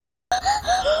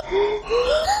What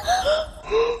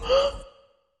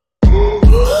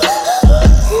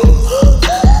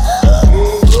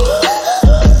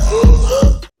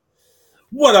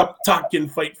up, Talking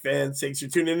Fight fans? Thanks for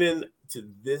tuning in to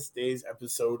this day's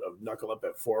episode of Knuckle Up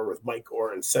at 4 with Mike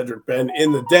Orr and Cedric Ben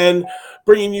in the den,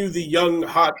 bringing you the young,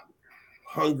 hot,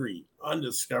 hungry,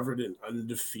 undiscovered, and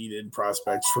undefeated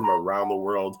prospects from around the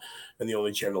world, and the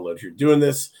only channel out here doing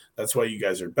this. That's why you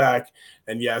guys are back.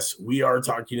 And yes, we are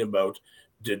talking about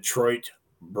Detroit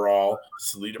Brawl,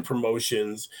 Salida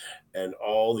Promotions, and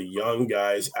all the young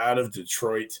guys out of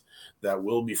Detroit that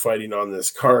will be fighting on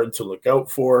this card to look out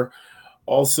for.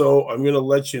 Also, I'm going to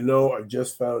let you know I've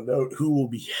just found out who will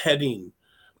be heading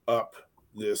up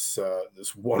this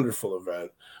wonderful event.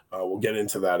 We'll get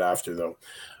into that after, though.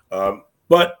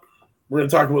 But we're going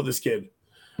to talk about this kid.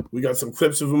 We got some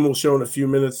clips of him we'll show in a few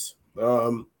minutes.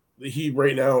 He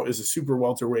right now is a super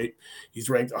welterweight. He's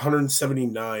ranked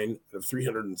 179 out of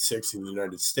 306 in the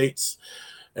United States,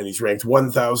 and he's ranked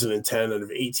 1,010 out of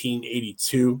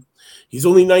 1882. He's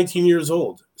only 19 years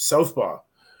old, southpaw.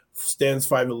 Stands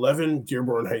 5'11",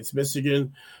 Dearborn Heights,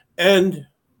 Michigan, and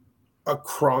a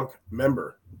Kronk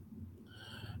member.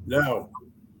 Now,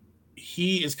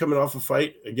 he is coming off a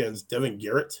fight against Devin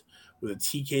Garrett with a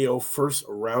TKO first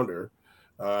rounder.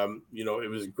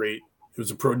 It was great. It was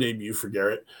a pro debut for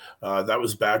Garrett. That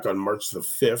was back on March the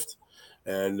 5th.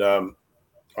 And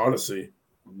honestly,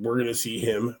 we're going to see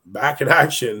him back in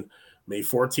action May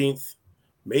 14th,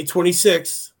 May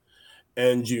 26th,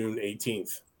 and June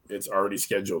 18th. It's already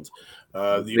scheduled.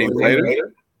 Same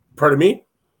fighter? Pardon me?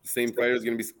 The same fighter is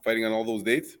going to be fighting on all those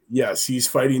dates? Yes, he's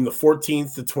fighting the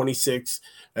 14th, the 26th,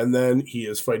 and then he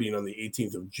is fighting on the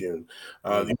 18th of June.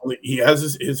 He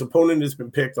has his opponent has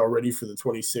been picked already for the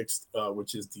 26th,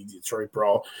 which is the Detroit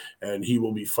Brawl, and he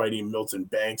will be fighting Milton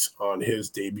Banks on his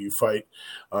debut fight.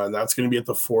 And that's going to be at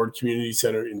the Ford Community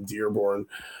Center in Dearborn.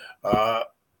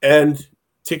 And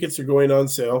tickets are going on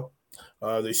sale.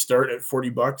 They start at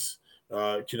 $40.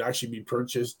 Can actually be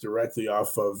purchased directly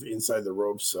off of Inside the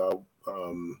Ropes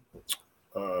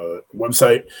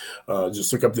website.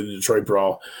 Just look up the Detroit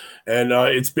Brawl, and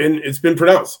it's been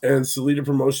pronounced. And Salida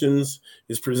Promotions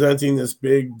is presenting this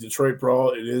big Detroit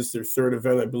Brawl. It is their third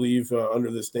event, I believe, under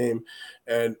this name,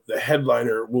 and the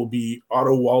headliner will be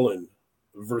Otto Wallin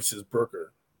versus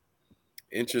Burker.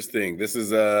 Interesting. This is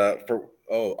for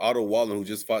Otto Wallin, who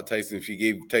just fought Tyson. She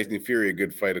gave Tyson Fury a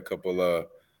good fight a couple of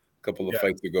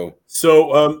fights ago.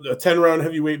 So a 10-round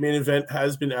heavyweight main event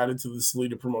has been added to the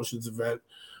Salida Promotions event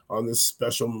on this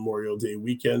special Memorial Day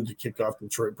weekend to kick off the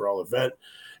Detroit Brawl event.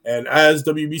 And as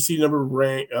WBC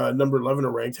number 11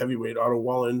 ranked heavyweight Otto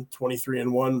Wallin,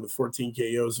 23-1 with 14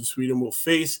 KOs of Sweden, will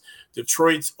face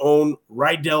Detroit's own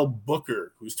Rydell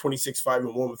Booker, who's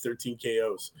 26-5-1 with 13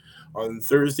 KOs on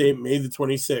Thursday, May the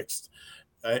 26th.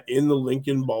 In the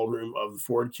Lincoln Ballroom of the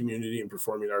Ford Community and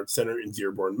Performing Arts Center in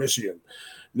Dearborn, Michigan.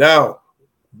 Now,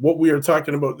 what we are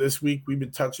talking about this week, we've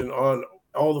been touching on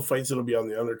all the fights that will be on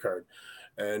the undercard.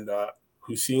 And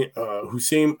Hussein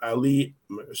Ali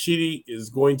Mashidi is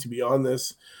going to be on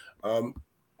this.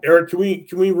 Eric, can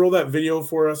we roll that video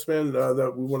for us, man?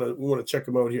 That we want to check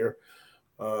him out here.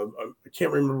 I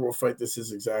can't remember what fight this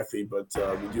is exactly, but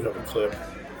we do have a clip.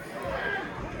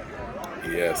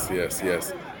 Yes.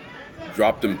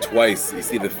 Dropped him twice. You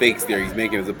see the fakes there. He's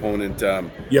making his opponent.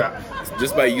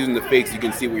 Just by using the fakes, you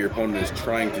can see what your opponent is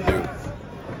trying to do.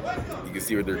 You can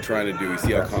see what they're trying to do. You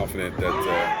see how confident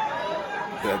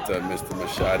that Mr.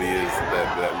 Mashadi is.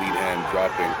 That lead hand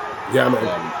dropping. Yeah, man.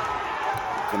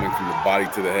 Coming from the body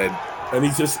to the head. And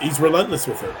he's relentless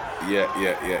with it. Yeah.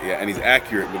 And he's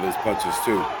accurate with those punches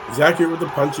too. He's accurate with the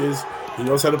punches. He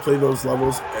knows how to play those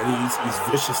levels, and he's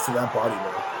vicious to that body,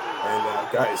 man. And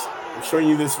guys, I'm showing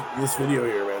you this video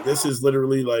here, man. This is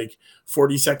literally like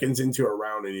 40 seconds into a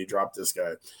round, and he dropped this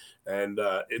guy. And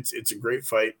it's a great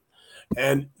fight.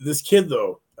 And this kid,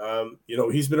 though,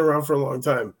 he's been around for a long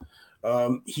time.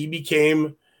 He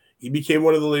became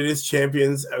one of the latest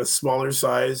champions at a smaller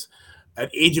size at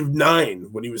age of 9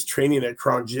 when he was training at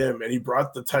Kronk Gym, and he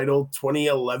brought the title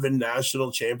 2011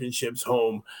 National Championships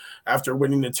home after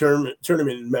winning the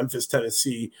tournament in Memphis,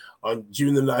 Tennessee on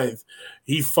June the 9th.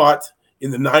 He fought in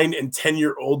the 9 and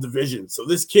 10-year-old division. So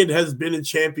this kid has been a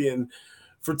champion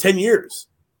for 10 years,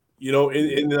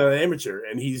 in the amateur,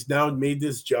 and he's now made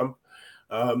this jump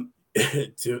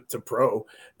to pro.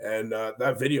 And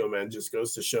that video, man, just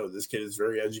goes to show this kid is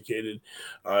very educated.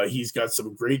 He's got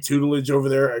some great tutelage over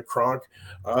there at Kronk.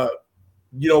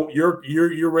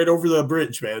 You're right over the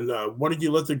bridge, man. Why don't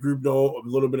you let the group know a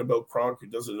little bit about Kronk who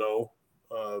doesn't know,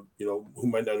 who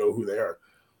might not know who they are?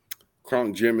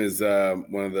 Kronk Gym is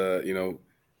one of the,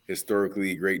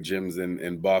 historically great gyms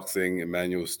in boxing.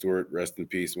 Emmanuel Stewart, rest in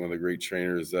peace, one of the great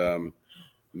trainers,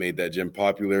 made that gym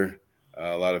popular.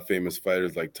 A lot of famous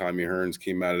fighters like Tommy Hearns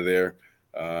came out of there.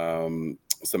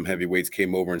 Some heavyweights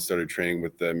came over and started training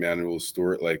with Emmanuel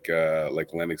Stewart, like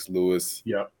Lennox Lewis,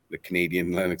 the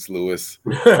Canadian Lennox Lewis.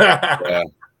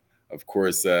 Of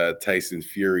course, Tyson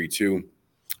Fury too.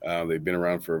 They've been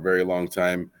around for a very long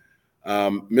time.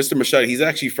 Mr. Machado, he's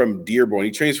actually from Dearborn.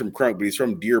 He trains from Crunk, but he's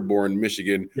from Dearborn,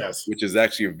 Michigan, which is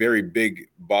actually a very big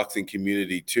boxing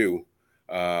community too.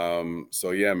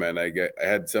 So yeah, man, I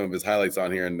had some of his highlights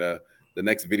on here, and the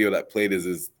next video that played is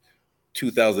his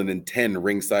 2010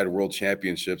 Ringside World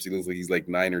Championships. He looks like he's like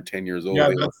 9 or 10 years old. Yeah,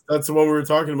 that's the one we were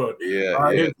talking about.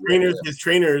 His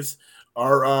trainers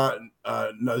are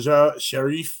Najah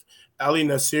Sharif, Ali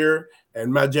Nasir,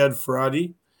 and Majed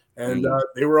Faradi. And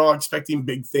they were all expecting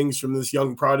big things from this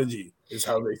young prodigy, is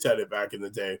how they said it back in the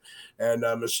day. And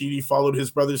Machidi followed his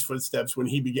brother's footsteps when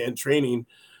he began training.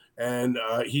 And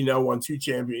he now won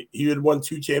He had won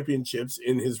 2 championships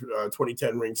in his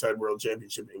 2010 Ringside World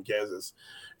Championship in Kansas.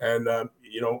 And,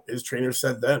 his trainer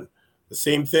said then the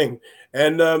same thing.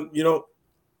 And,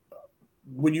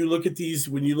 when you look at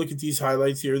these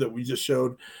highlights here that we just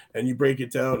showed and you break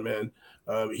it down, man,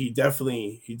 he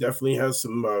definitely has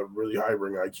some really high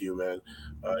ring IQ, man.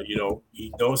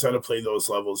 He knows how to play those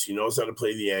levels. He knows how to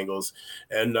play the angles,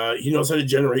 and he knows how to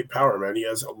generate power, man. He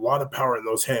has a lot of power in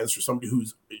those hands for somebody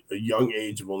who's a young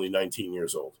age of only 19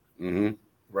 years old. Mm-hmm.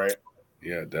 Right?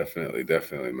 Yeah, definitely,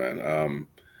 man.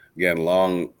 Again,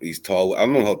 long. He's tall. I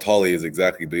don't know how tall he is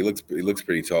exactly, but he looks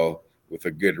pretty tall with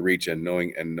a good reach and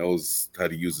knows how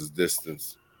to use his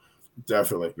distance.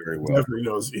 Definitely. Very well.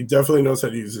 He definitely knows how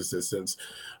to use his distance.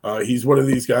 He's one of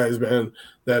these guys, man,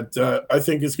 that I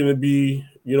think is going to be,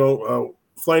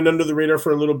 flying under the radar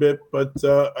for a little bit, but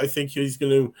I think he's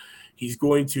going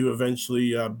to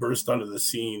eventually burst onto the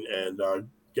scene and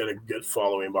get a good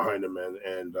following behind him, man.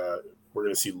 And we're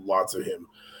going to see lots of him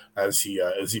as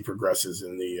he progresses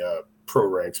in the pro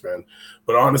ranks, man.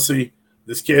 But honestly,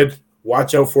 this kid,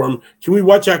 watch out for him. Can we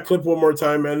watch that clip one more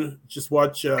time, man? Just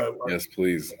watch. Yes,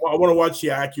 please. I want to watch the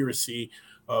accuracy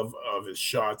of his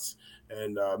shots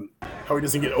and how he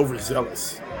doesn't get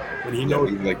overzealous when he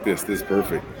knows. Like this. This is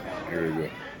perfect. Here we go.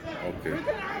 Okay.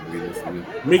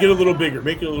 Make it a little bigger.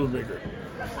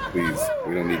 Please.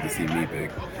 We don't need to see me big.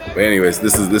 But anyways,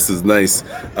 this is nice.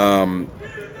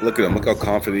 Look at him. Look how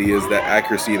confident he is. That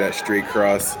accuracy, that straight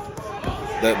cross.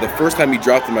 The first time he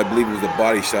dropped him, I believe it was a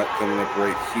body shot coming up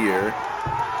right here.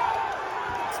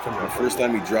 The first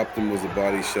time he dropped him was a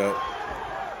body shot.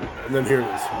 And then here it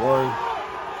is. 1,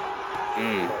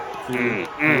 2,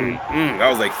 3. That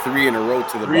was like 3 in a row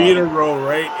to the body. 3 in a row,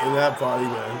 right in that body,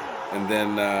 man. And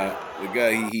then the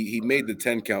guy, he made the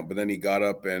 10 count, but then he got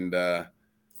up and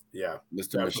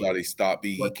Mr. Machado stopped.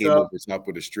 He came over top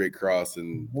with a straight cross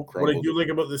and what I do like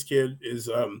about this kid is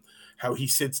how he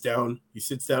sits down.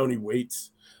 He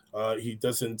waits. He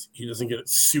doesn't get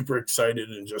super excited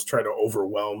and just try to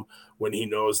overwhelm when he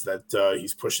knows that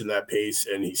he's pushing that pace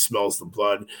and he smells the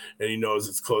blood and he knows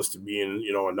it's close to being,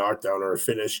 a knockdown or a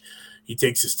finish. He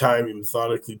takes his time. He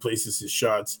methodically places his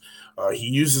shots. He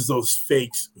uses those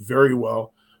fakes very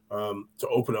well to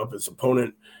open up his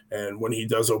opponent. And when he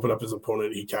does open up his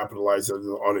opponent, he capitalizes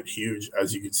on it huge,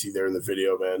 as you can see there in the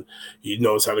video, man. He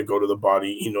knows how to go to the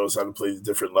body. He knows how to play the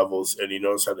different levels, and he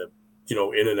knows how to,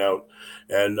 in and out.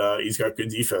 And he's got good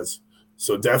defense.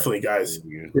 So definitely, guys,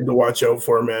 good to watch out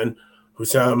for, man.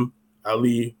 Hussam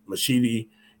Ali Machidi.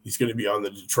 He's going to be on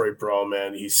the Detroit Brawl,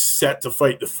 man. He's set to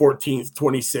fight the 14th,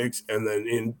 26th, and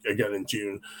then again in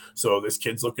June. So this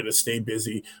kid's looking to stay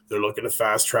busy. They're looking to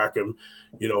fast track him.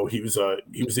 He was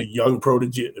a young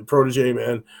protege,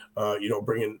 man.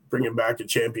 Bringing back a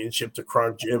championship to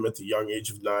Kronk Gym at the young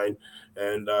age of 9,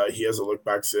 and he hasn't looked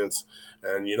back since.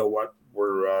 And you know what?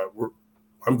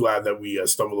 I'm glad that we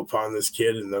stumbled upon this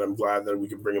kid, and then I'm glad that we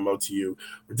can bring him out to you.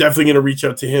 We're definitely going to reach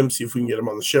out to him, see if we can get him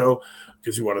on the show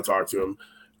because we want to talk to him.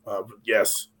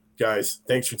 Yes, guys,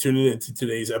 thanks for tuning in to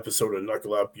today's episode of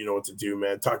Knuckle Up. You know what to do,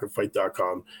 man.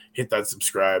 TalkingFight.com. Hit that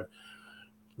subscribe,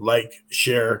 like,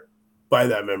 share, buy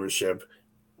that membership.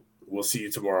 We'll see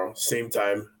you tomorrow. Same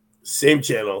time, same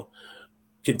channel.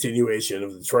 Continuation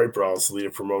of the Detroit Brawl,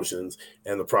 Salida Promotions,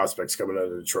 and the prospects coming out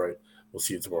of Detroit. We'll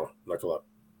see you tomorrow. Knuckle Up.